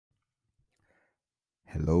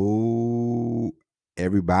Hello,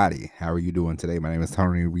 everybody. How are you doing today? My name is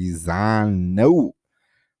Tony Rizano,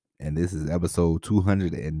 and this is episode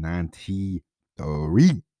 293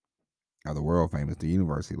 of the world famous The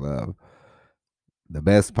University Love, the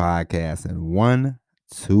best podcast in 1,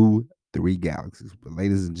 2, 3 galaxies. But,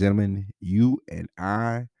 ladies and gentlemen, you and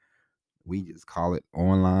I, we just call it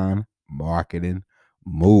online marketing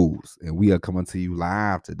moves, and we are coming to you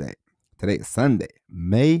live today. Today is Sunday,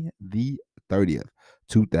 May the 30th.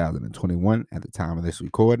 2021 at the time of this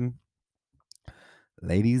recording.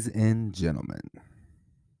 Ladies and gentlemen,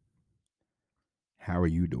 how are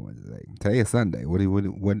you doing today? Today is Sunday. What are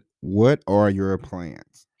your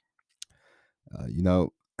plans?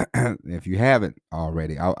 If you haven't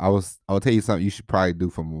already, I'll tell you something you should probably do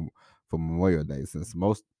for Memorial Day, since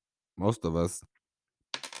most of us,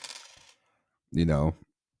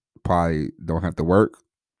 probably don't have to work.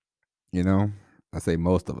 I say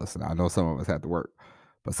most of us, and I know some of us have to work,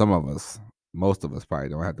 but most of us probably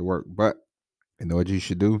don't have to work. But you know what you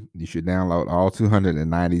should do? You should download all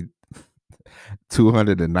 290.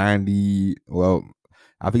 Well,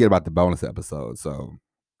 I forget about the bonus episodes. So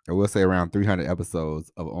I will say around 300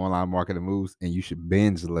 episodes of online marketing moves, and you should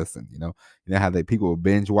binge listen. You know how people will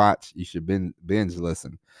binge watch. You should binge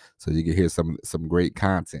listen, so you can hear some great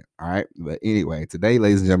content. All right. But anyway, today,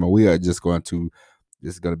 ladies and gentlemen, we are just going to.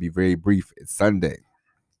 This is going to be very brief. It's Sunday.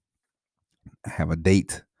 I have a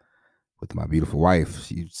date with my beautiful wife.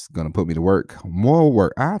 She's going to put me to work. More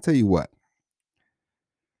work. I'll tell you what.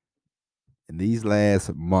 In these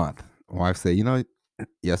last month, my wife said,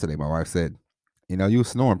 yesterday my wife said, you were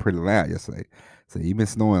snoring pretty loud yesterday. So you've been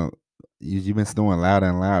snoring louder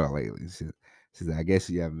and louder lately. She said, I guess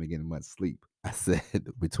you haven't been getting much sleep. I said,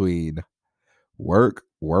 between work,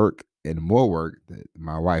 and more work that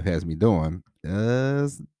my wife has me doing,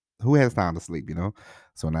 who has time to sleep,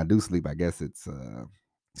 So when I do sleep, I guess it's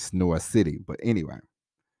snore city. But anyway,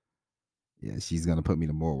 yeah, she's gonna put me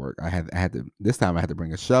to more work. I had to this time I had to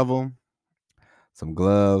bring a shovel, some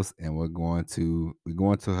gloves, and we're going to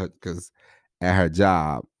her, because at her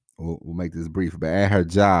job, we'll make this brief, but at her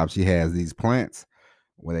job she has these plants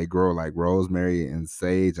where they grow like rosemary and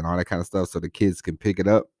sage and all that kind of stuff, so the kids can pick it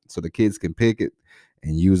up,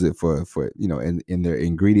 and use it for in their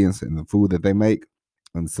ingredients and the food that they make.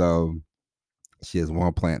 And so she has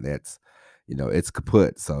one plant that's it's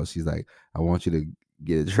kaput, so she's like, I want you to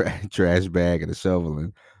get a trash bag and a shovel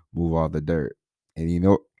and move all the dirt. And you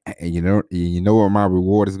know what my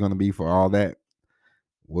reward is going to be for all that?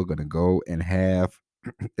 We're going to go and have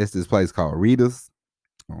it's this place called Rita's.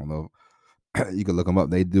 I don't know. You can look them up.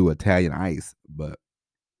 They do Italian ice, but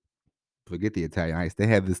forget the Italian ice. They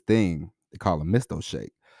have this thing they call a misto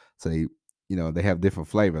shake. So they have different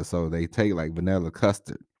flavors. So they take like vanilla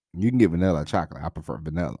custard. You can get vanilla or chocolate. I prefer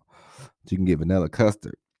vanilla. But you can get vanilla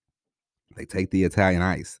custard. They take the Italian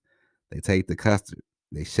ice. They take the custard.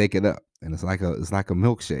 They shake it up, and it's like a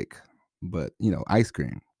milkshake, but ice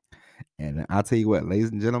cream. And I'll tell you what,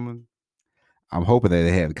 ladies and gentlemen, I'm hoping that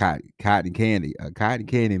they have cotton candy. A cotton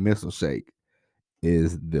candy missile shake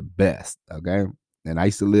is the best. Okay. And I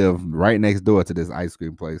used to live right next door to this ice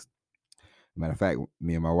cream place. Matter of fact,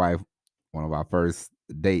 me and my wife, one of our first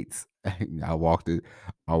dates, I walked it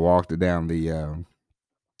down the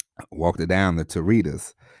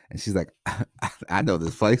Torritas, and she's like, I know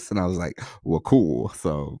this place. And I was like, well, cool.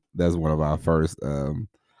 So that's one of our first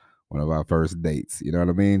dates. You know what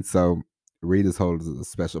I mean? So Rita's holds a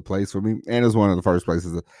special place for me, and it's one of the first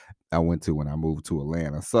places I went to when I moved to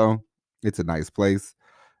Atlanta. So it's a nice place.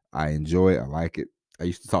 I enjoy it. I like it. I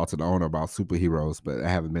used to talk to the owner about superheroes, but I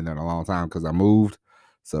haven't been there in a long time because I moved.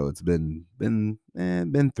 So it's been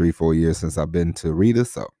 3-4 years since I've been to Rita.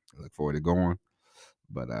 So I look forward to going.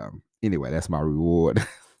 But anyway, that's my reward.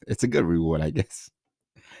 It's a good reward, I guess.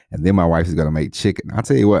 And then my wife is gonna make chicken. I'll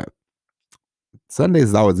tell you what, Sundays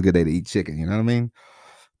is always a good day to eat chicken. You know what I mean?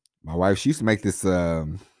 My wife, she used to make this.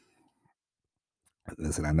 Listen,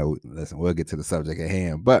 we'll get to the subject at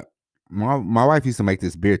hand. But my wife used to make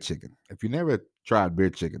this beer chicken. If you never tried beer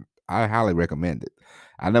chicken, I highly recommend it.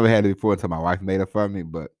 I never had it before until my wife made it for me,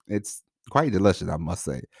 but it's quite delicious, I must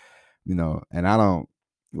say. And I don't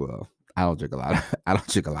drink a lot of I don't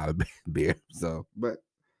drink a lot of beer. So, but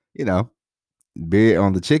beer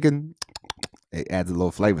on the chicken, it adds a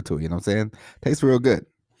little flavor to it. You know what I'm saying? Tastes real good.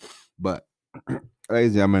 But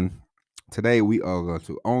ladies and gentlemen, today we are going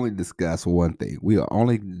to only discuss one thing. We are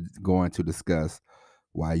only going to discuss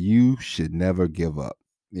why you should never give up.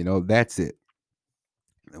 That's it.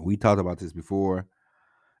 We talked about this before.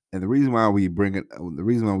 And the reason why we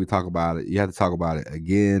talk about it, you have to talk about it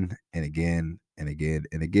again and again and again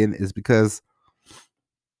and again, is because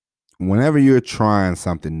whenever you're trying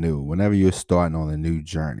something new, whenever you're starting on a new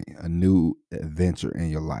journey, a new adventure in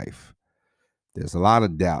your life, there's a lot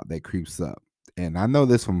of doubt that creeps up. And I know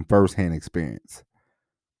this from firsthand experience.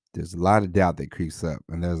 There's a lot of doubt that creeps up,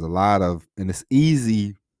 and there's a lot of, and it's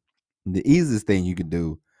easy. The easiest thing you can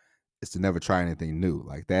do is to never try anything new.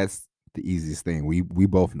 Like that's the easiest thing. We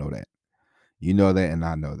both know that. You know that, and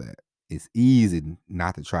I know that. It's easy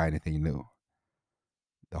not to try anything new.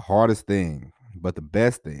 The hardest thing, but the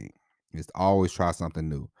best thing, is to always try something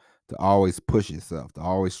new, to always push yourself, to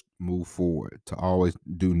always move forward, to always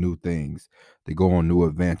do new things, to go on new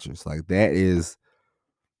adventures. Like that is,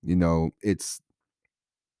 it's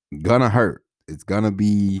gonna hurt. It's gonna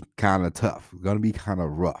be kind of tough. It's gonna be kind of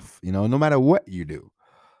rough, no matter what you do.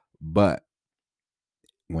 But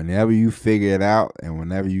whenever you figure it out and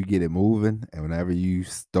whenever you get it moving and whenever you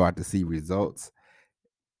start to see results,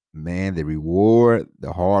 man, the reward,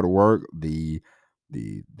 the hard work, the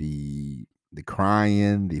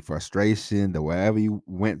crying, the frustration, the whatever you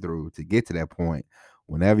went through to get to that point,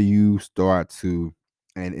 whenever you start to,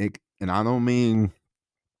 and I don't mean,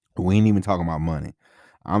 we ain't even talking about money.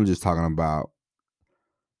 I'm just talking about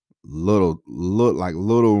little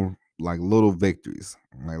victories.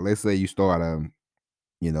 Like let's say you start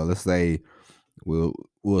let's say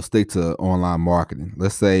we'll stick to online marketing.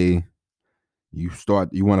 Let's say you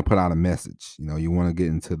want to put out a message, you want to get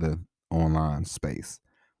into the online space.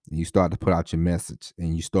 And you start to put out your message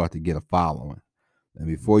and you start to get a following. And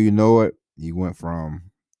before you know it, you went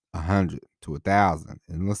from 100 to 1,000.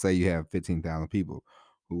 And let's say you have 15,000 people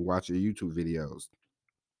who watch your YouTube videos.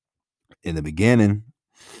 In the beginning,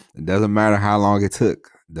 it doesn't matter how long it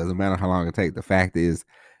took. It doesn't matter how long it takes. The fact is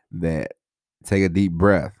that take a deep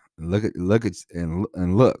breath and look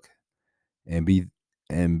and be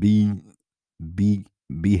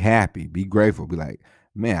be happy, be grateful, be like,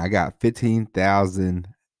 man, I got 15,000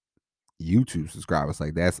 YouTube subscribers.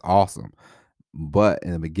 Like that's awesome. But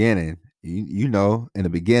in the beginning, in the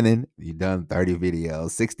beginning, you done 30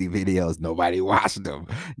 videos, 60 videos, nobody watched them.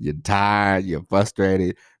 You're tired, you're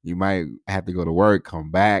frustrated. You might have to go to work,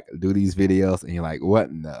 come back, do these videos, and you're like, what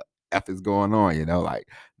in the F is going on? Like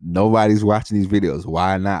nobody's watching these videos.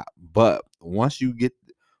 Why not? But once you get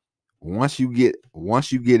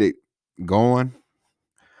it going,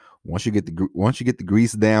 once you get the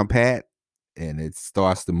grease down pat and it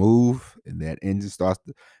starts to move and the engine starts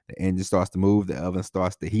to move, the oven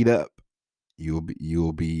starts to heat up,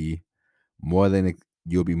 you'll be more than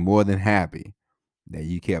happy that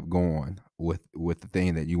you kept going with the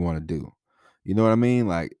thing that you want to do. You know what I mean?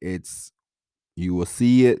 Like you will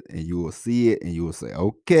see it and you will see it and you will say,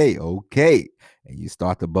 okay, okay. And you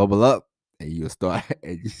start to bubble up and you'll start,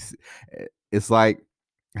 it's like,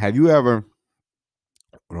 have you ever,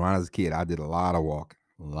 when I was a kid, I did a lot of walking,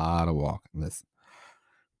 Listen,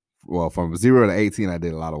 well, from 0 to 18, I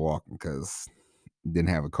did a lot of walking because didn't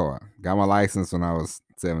have a car. Got my license when I was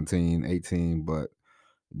 17, 18, but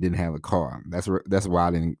didn't have a car. That's why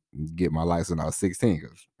I didn't get my license when I was 16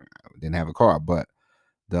 because I didn't have a car. But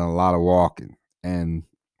done a lot of walking, and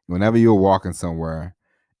whenever you're walking somewhere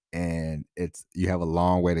and you have a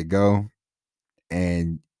long way to go,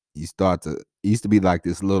 and it used to be like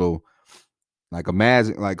this little, like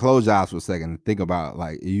imagine, like close your eyes for a second and think about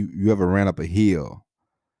like you ever ran up a hill.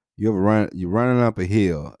 You're running up a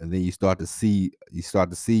hill and then you start to see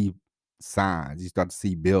signs, you start to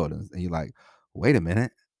see buildings, and you're like, wait a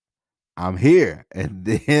minute, I'm here. And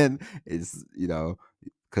then it's,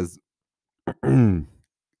 because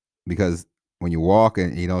because when you walk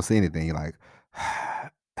and you don't see anything, you're like,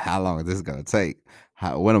 how long is this gonna take?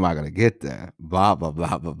 When am I gonna get there? Blah blah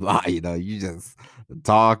blah blah blah. You just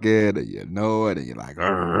talking and you know it, and you're like,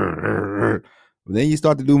 but then you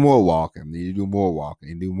start to do more walking, then you do more walking,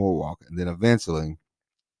 you do more walking, and then eventually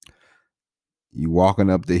you walking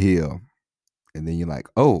up the hill. And then you're like,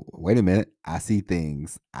 oh, wait a minute. I see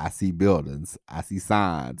things. I see buildings. I see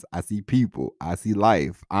signs. I see people. I see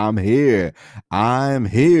life. I'm here. I'm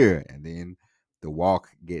here. And then the walk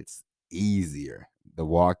gets easier.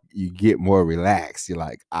 You get more relaxed. You're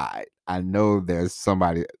like, I know there's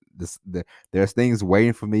somebody, there's things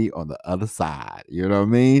waiting for me on the other side. You know what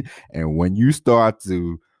I mean? And when you start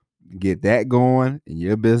to get that going in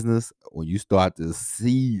your business, when you start to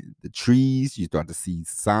see the trees, you start to see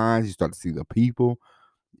signs, you start to see the people.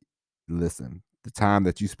 Listen, the time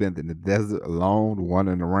that you spent in the desert alone,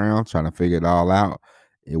 wandering around, trying to figure it all out,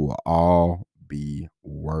 it will all be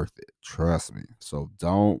worth it. Trust me. So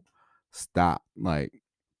don't stop. Like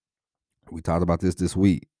we talked about this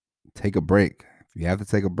week. Take a break. If you have to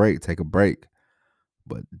take a break, take a break.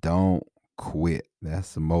 But don't quit.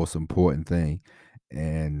 That's the most important thing.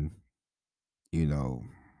 And you know,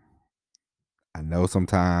 I know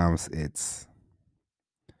sometimes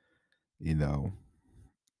you know,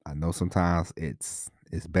 I know sometimes it's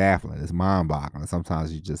baffling, it's mind-boggling.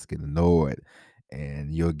 Sometimes you just get annoyed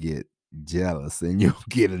and you'll get jealous and you'll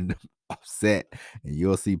get upset and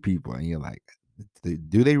you'll see people and you're like,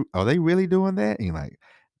 do they are they really doing that? And you're like,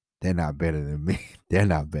 they're not better than me. They're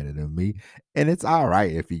not better than me. And it's all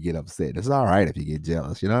right if you get upset. It's all right if you get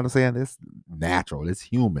jealous. You know what I'm saying? It's natural. It's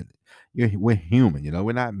human. We're human.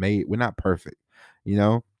 We're not made. We're not perfect. You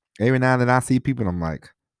know. Every now and then I see people and I'm like,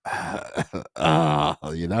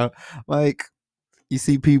 oh, like you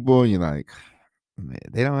see people and you're like, man,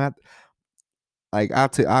 they don't have. Like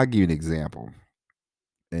I'll give you an example.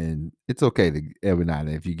 And it's okay to every now and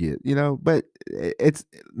then if you get, but it's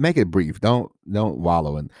make it brief. Don't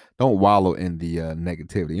wallow in the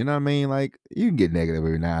negativity. You know what I mean? Like you can get negative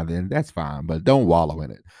every now and then. That's fine, but don't wallow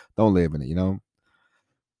in it. Don't live in it.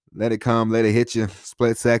 Let it come. Let it hit you.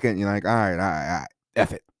 Split second. You're like, all right,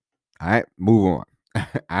 F it. All right, move on.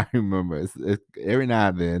 I remember it's every now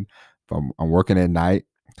and then. If I'm working at night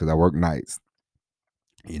because I work nights.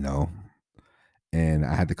 You know, and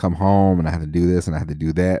I had to come home and I had to do this and I had to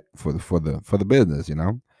do that for the business,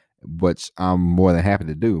 which I'm more than happy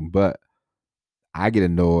to do. But I get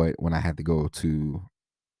annoyed when I have to go to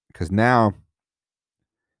because now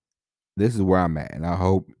this is where I'm at, and I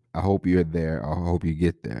hope you're there. I hope you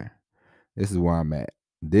get there. This is where I'm at.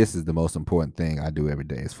 This is the most important thing I do every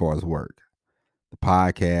day as far as work. The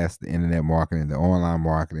podcast, the internet marketing, the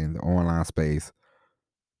online space.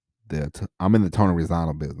 I'm in the Tony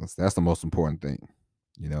Risano business. That's the most important thing.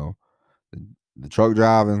 You know, The, the truck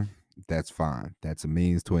driving, that's fine. That's a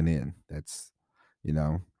means to an end. You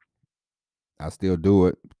know, I still do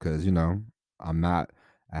it because I'm not.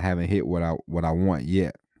 I haven't hit what I want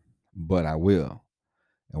yet, but I will.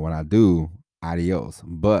 And when I do, adios.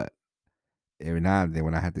 But every now and then,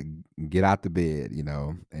 when I have to get out the bed,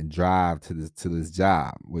 and drive to this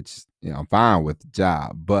job, which I'm fine with the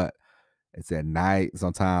job, but it's at night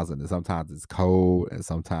sometimes, and then sometimes it's cold, and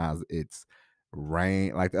sometimes it's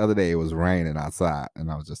rain. Like the other day, it was raining outside, and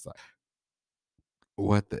I was just like,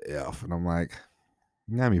 what the F? And I'm like,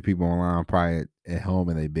 you know how many people online probably at home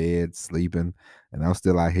in their bed sleeping, and I'm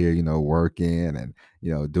still out here, working and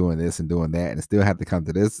doing this and doing that, and still have to come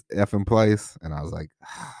to this effing place. And I was like,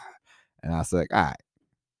 and I was like, all right,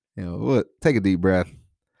 what? Take a deep breath.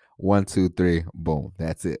 1, 2, 3, boom,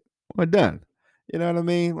 that's it. We're done. You know what I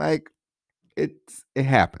mean? Like it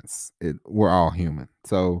happens. We're all human.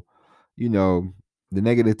 So, you know, the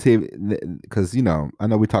negativity, because I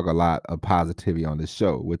know we talk a lot of positivity on this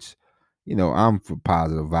show, which I'm for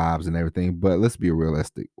positive vibes and everything. But let's be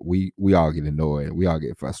realistic. We all get annoyed. We all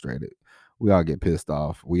get frustrated. We all get pissed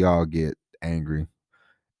off. We all get angry,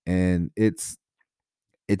 and it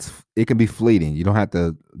can be fleeting. You don't have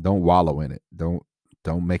to. Don't wallow in it. Don't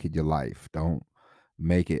make it your life. Don't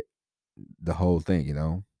make it the whole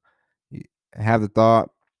thing. Have the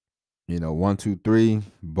thought. 1, 2, 3,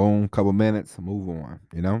 boom, couple minutes, move on.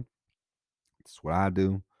 It's what I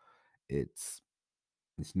do. It's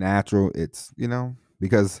natural. It's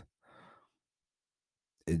because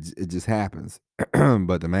it just happens.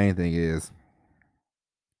 But the main thing is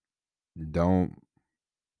don't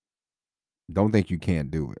don't think you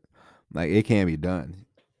can't do it. Like it can be done.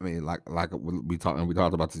 I mean, like we talked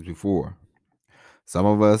about this before. Some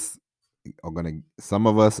of us some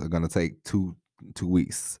of us are gonna take 2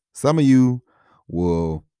 weeks. Some of you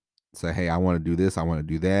will say, "Hey, I want to do this. I want to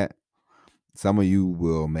do that." Some of you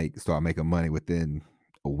will start making money within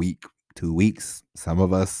a week, 2 weeks. Some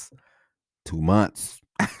of us 2 months,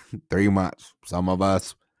 3 months. Some of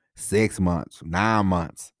us 6 months, 9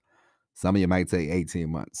 months. Some of you might take 18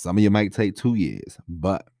 months. Some of you might take 2 years.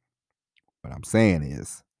 But what I'm saying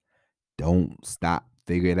is, don't stop.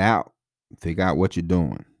 Figure it out. Figure out what you're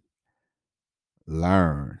doing.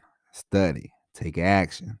 Learn, study, take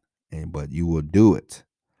action, but you will do it.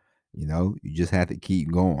 You just have to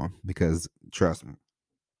keep going because trust me,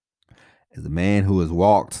 as a man who has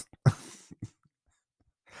walked,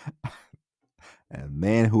 a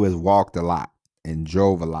man who has walked a lot and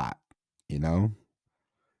drove a lot, you know,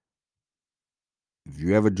 if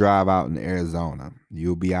you ever drive out in Arizona,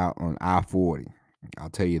 you'll be out on I-40. I'll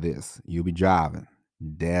tell you this, you'll be driving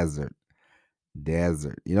desert,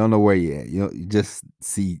 desert. You don't know where you're at. You just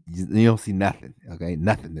see, you don't see nothing, okay?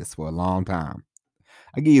 Nothingness for a long time.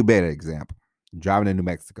 I'll give you a better example. Driving in New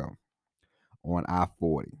Mexico on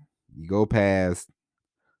I-40. You go past,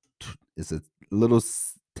 it's a little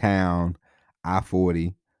town,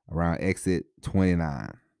 I-40, around exit 29.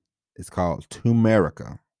 It's called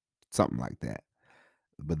Tumerica, something like that.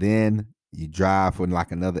 But then You drive for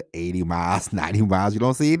like another 80 miles, 90 miles. You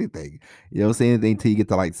don't see anything. You don't see anything until you get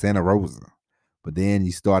to like Santa Rosa. But then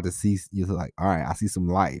you start to see, you're like, all right, I see some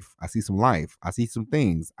life. I see some life. I see some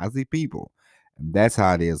things. I see people. And that's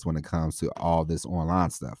how it is when it comes to all this online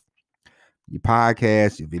stuff. Your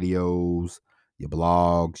podcast, your videos, your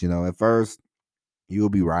blogs, at first you'll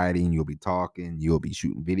be writing, you'll be talking, you'll be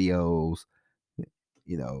shooting videos,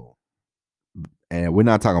 you know, and we're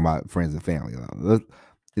not talking about friends and family.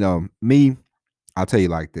 Me, I'll tell you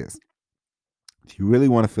like this. If you really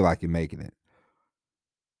want to feel like you're making it,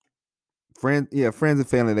 friends and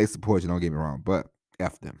family, they support you, don't get me wrong, but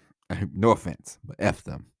F them. No offense, but F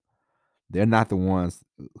them. They're not the ones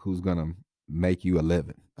who's gonna make you a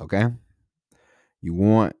living, okay? You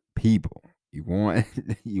want people. You want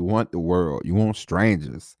you want the world. You want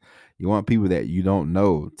strangers. You want people that you don't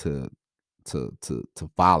know to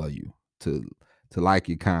follow you, to like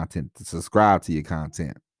your content, to subscribe to your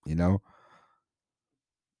content, you know?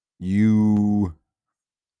 You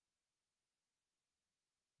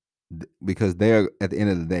because they're at the end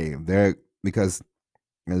of the day, they're because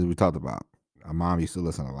as we talked about, our mom used to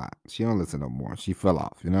listen a lot. She don't listen no more. She fell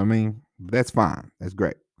off. You know what I mean? That's fine. That's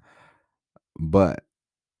great. But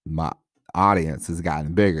my audience has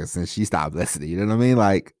gotten bigger since she stopped listening. You know what I mean?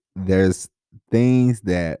 Like things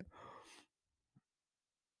that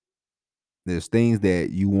there's things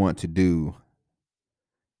that you want to do.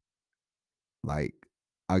 Like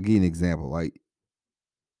I'll give you an example. Like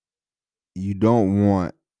you don't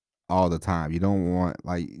want all the time. You don't want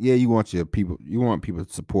like you want your people. You want people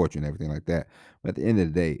to support you and everything like that. But at the end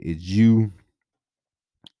of the day, it's you.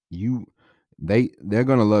 You they're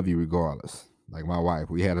gonna love you regardless. Like my wife,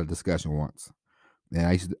 we had a discussion once, and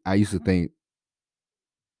I used to think,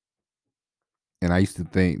 and I used to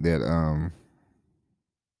think that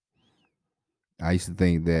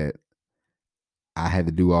I had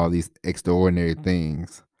to do all these extraordinary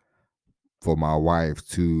things for my wife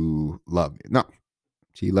to love me. No,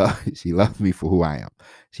 she loved me for who I am.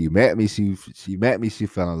 She met me. She met me. She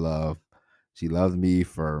fell in love. She loves me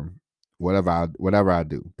for whatever I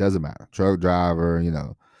do. Doesn't matter. Truck driver,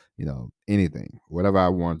 anything. Whatever I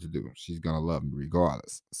want to do, she's gonna love me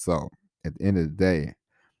regardless. So at the end of the day,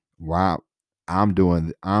 while I'm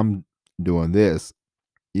doing this,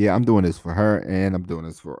 yeah, I'm doing this for her and I'm doing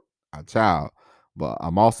this for our child, but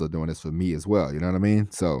I'm also doing this for me as well. You know what I mean?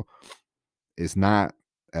 So it's not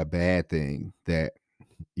a bad thing that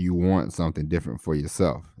you want something different for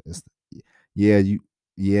yourself. It's yeah,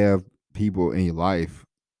 yeah, people in your life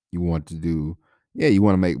you want to do, you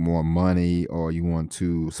want to make more money or you want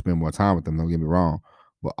to spend more time with them, don't get me wrong.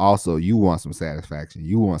 But also you want some satisfaction.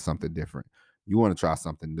 You want something different. You want to try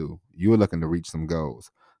something new. You're looking to reach some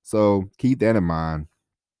goals. So keep that in mind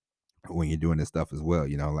when you're doing this stuff as well.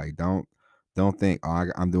 Like don't think, oh,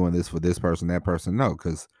 I'm doing this for this person, that person. No,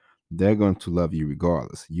 because they're going to love you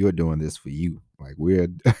regardless. You're doing this for you. Like we're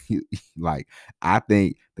like I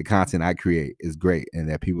think the content I create is great and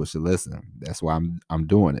that people should listen. That's why I'm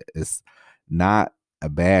doing it. It's not a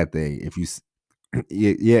bad thing if you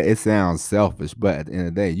yeah, it sounds selfish, but at the end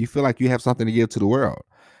of the day, you feel like you have something to give to the world,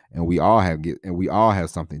 and we all have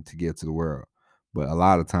something to give to the world. But a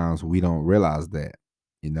lot of times we don't realize that,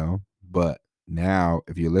 you know. But now,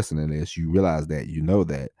 if you're listening to this, you realize that,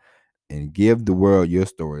 that, and give the world your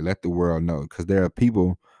story. Let the world know, because there are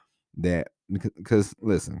people that because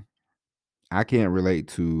listen, I can't relate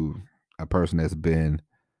to a person that's been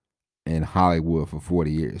in Hollywood for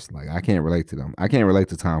 40 years. Like I can't relate to them. I can't relate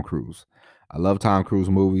to Tom Cruise. I love Tom Cruise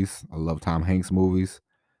movies. I love Tom Hanks movies,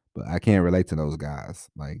 but I can't relate to those guys.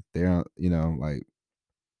 Like they're, like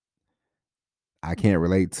I can't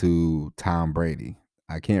relate to Tom Brady.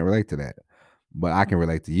 I can't relate to that. But I can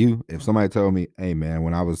relate to you. If somebody told me, "Hey man,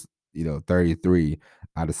 when I was, 33,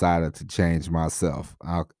 I decided to change myself."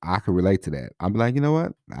 I could relate to that. I'm like, you know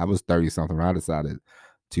what? I was 30 something when I decided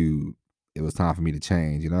to it was time for me to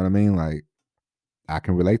change. You know what I mean? Like I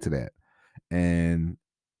can relate to that. And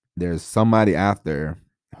there's somebody out there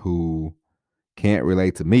who can't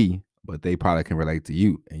relate to me, but they probably can relate to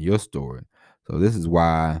you and your story. So this is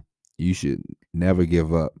why you should never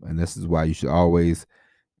give up. And this is why you should always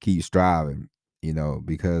keep striving,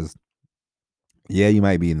 because you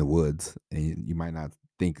might be in the woods and you might not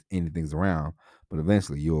think anything's around, but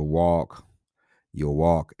eventually you'll walk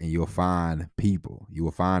and you'll find people. You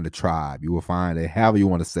will find a tribe. You will find it, however you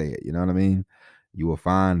want to say it. You know what I mean? You will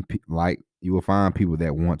find you will find people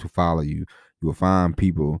that want to follow you. You will find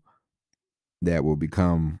people that will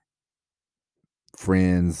become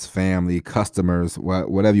friends, family, customers,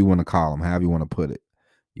 whatever you want to call them, however you want to put it.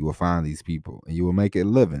 You will find these people and you will make a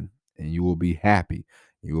living and you will be happy.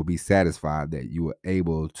 You will be satisfied that you were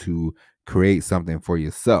able to create something for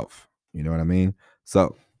yourself. You know what I mean?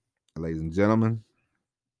 So, ladies and gentlemen,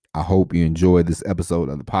 I hope you enjoyed this episode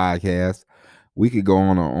of the podcast. We could go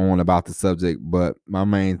on and on about the subject, but my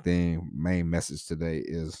main message today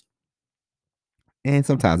is, and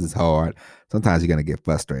sometimes it's hard. Sometimes you're gonna get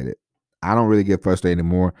frustrated. I don't really get frustrated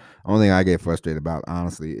anymore. Only thing I get frustrated about,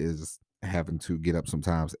 honestly, is having to get up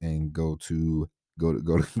sometimes and go to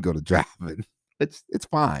driving. It's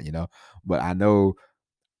fine, But I know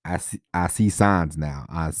I see signs now.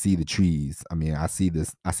 I see the trees. I mean, I see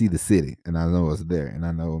this. I see the city, and I know it's there. And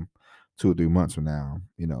I know 2 or 3 months from now,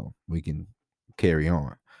 we can carry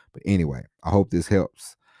on. But anyway, I hope this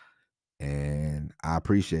helps, and I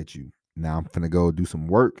appreciate you. Now I'm gonna go do some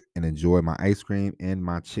work and enjoy my ice cream and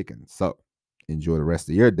my chicken. So enjoy the rest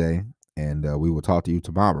of your day, and we will talk to you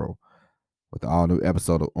tomorrow with the all new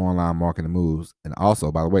episode of Online Marketing Moves. And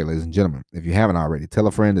also, by the way, ladies and gentlemen, if you haven't already, tell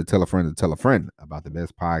a friend to tell a friend to tell a friend about the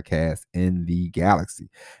best podcast in the galaxy.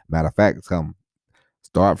 Matter of fact, come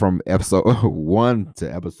start from episode 1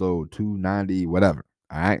 to episode 290, whatever.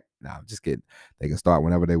 All right. No, I'm just kidding. They can start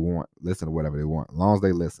whenever they want, listen to whatever they want, as long as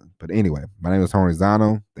they listen. But anyway, my name is Tony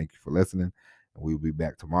Zano. Thank you for listening. And we will be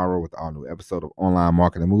back tomorrow with our new episode of Online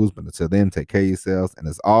Marketing Moves. But until then, take care of yourselves. And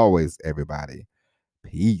as always, everybody,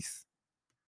 peace.